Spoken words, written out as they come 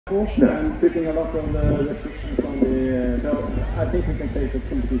and putting a lot of the restrictions on the. So I think we can say it's a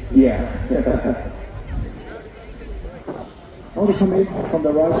two-seater. Yeah. Now they come in from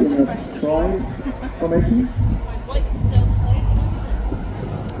the right in a tri formation.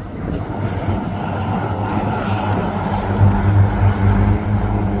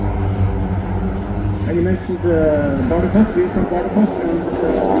 And you mentioned Bardufoss, we from Bardufoss and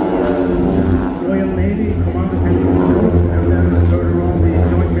Royal Navy Commander Helicopters, and then further on the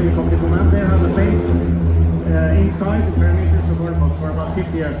Joint Helicopter Command. They have a base inside the perimeters of Bardufoss for about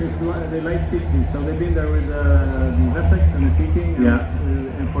 50 years, since the late 60s. So they've been there with the Wessex and the Seeking,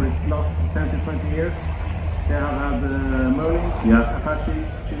 and for the last 10 to 20 years. They have had Merlins, Apaches,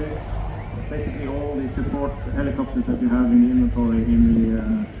 Chinook, basically all the support helicopters that you have in the inventory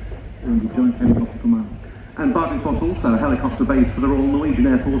in the Joint Helicopter Command. And Bardufoss also a helicopter base for the Royal Norwegian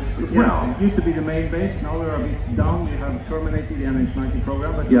Air Force as well. It used to be the main base, now we're a bit down. We have terminated the NH90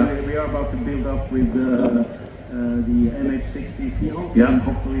 program, but we are about to build up with the MH60 Seahawk, and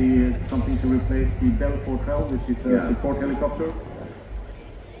hopefully something to replace the Bell 412, which is a support helicopter.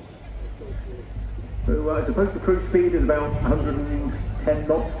 So I suppose the cruise speed is about 110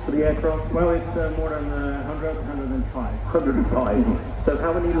 knots for the aircraft? Well, it's more than 100, 105. 105. So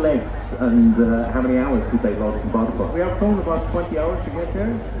how many legs and how many hours did they last in Bardufoss? We have flown about 20 hours to get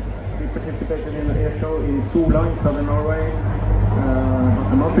there. We participated in an air show in Sola in southern Norway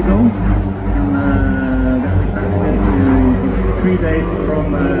about a month ago. And then we passed 3 days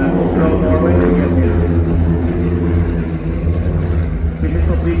from Oslo, Norway to get here. This is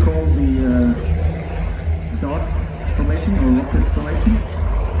what we call the dart formation or rocket formation.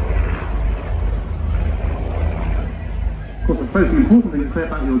 Of course, I suppose the important thing to say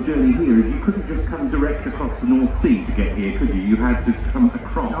about your journey here is you couldn't just come direct across the North Sea to get here, could you? You had to come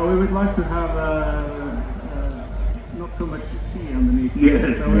across. No, we would like to have not so much sea underneath.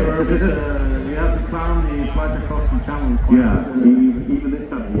 Yes. So we have to plan the flight across the channel. Even this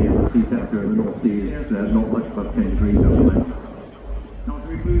time of year, the sea temperature in the North Sea is not much above 10 degrees overnight. Now to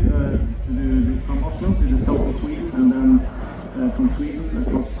include from Oslo to the south of Sweden, and then from Sweden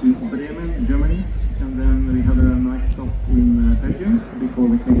across to Bremen, Germany, and then we have a nice stop in Belgium before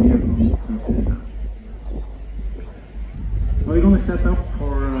we take here from Sweden. So we're going to set up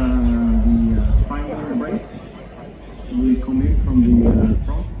for the final break. We come in from the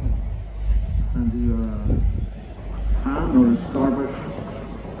front and do a hand or a starboard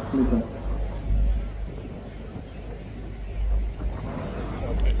slip up.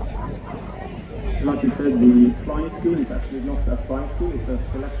 Like you said, the flying school is actually not a flying school, it's a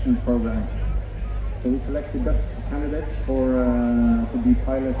selection program. So we select the best candidates to be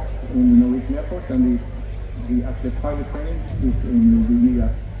pilots in the Norwegian Air Force, and the actual pilot training is in the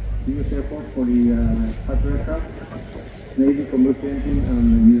US Air Force for the fighter aircraft, Navy for multi-engine,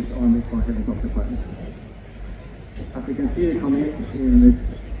 and US Army for helicopter pilots. As you can see, they come in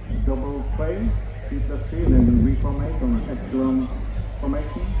a double trail, 3+3, and then we reformate on an excellent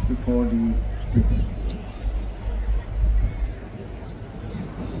formation before the switch.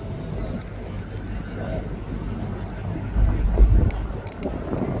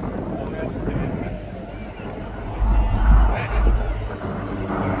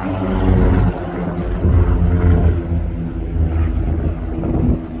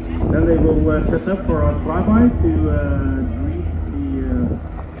 Then they will set up for a flyby to greet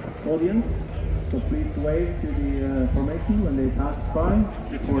the audience. So please wave to the formation when they pass by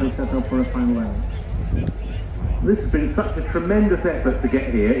before they set up for a final landing. This has been such a tremendous effort to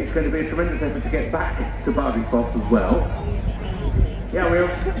get here. It's going to be a tremendous effort to get back to Bardufoss as well. Yeah, we're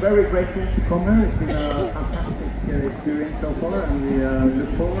very grateful to come here. It's been a fantastic experience so far, and we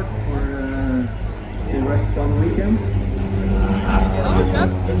look forward for the rest of the weekend.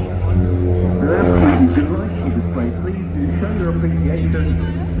 We're absolutely delighted to display. Please do show your appreciation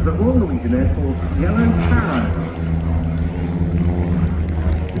to the Royal Norwegian Air Force Yellow Sparrows.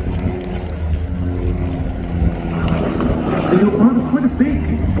 And you're part of quite a big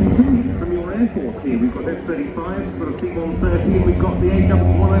contingent from your Air Force here. We've got F-35, we've got a C-130, and we've got the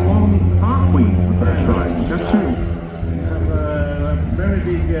AW101 Sark Queen for the first time. That's true. We have a very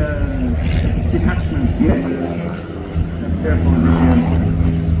big detachment. Yes.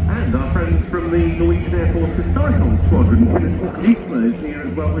 And our friend from the Norwegian Air Force Historical Squadron, Kenneth Orknisma, is here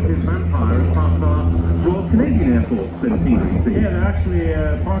as well with his Vampire as part of our Royal Canadian Air Force centenary. Yeah, they're actually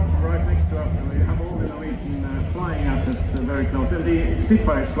parked right next to us, and we have all the Norwegian flying assets very close. And the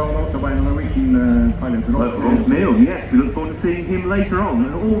Spitfire is flown also by a Norwegian pilot. Rolf Neal, yes, we look forward to seeing him later on.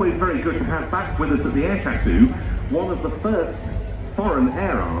 And always very good to have back with us at the Air Tattoo one of the first foreign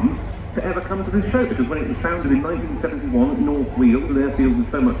air arms to ever come to this show, because when it was founded in 1971 at North Weald, an airfield with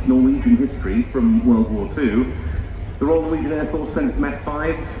so much Norwegian history from World War II, the Royal Norwegian Air Force sent some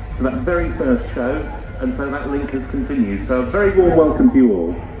F5s to that very first show, and so that link has continued. So a very warm welcome to you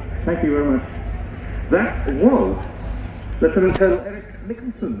all. Thank you very much. That was Lieutenant Colonel Eric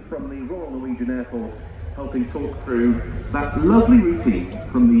Nicholson from the Royal Norwegian Air Force, helping talk through that lovely routine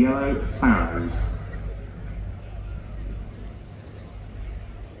from the Yellow Sparrows.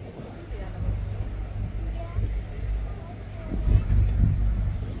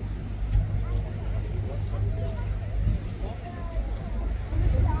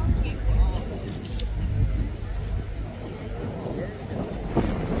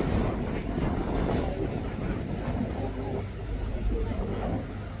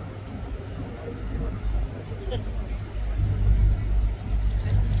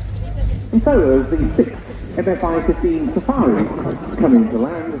 And so as the 6 MFI-15 Safaris come into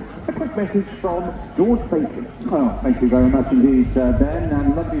land, a quick message from George Bacon. Well, thank you very much indeed, Ben,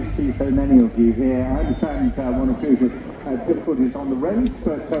 and lovely to see so many of you here. I understand one or two difficulties on the road,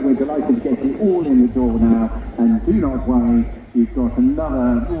 but we're delighted to get you all in the door now, and do not worry, you've got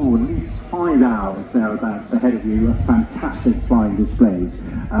another, at least 5 hours thereabouts ahead of you of fantastic flying displays.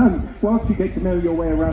 Whilst you get to know your way around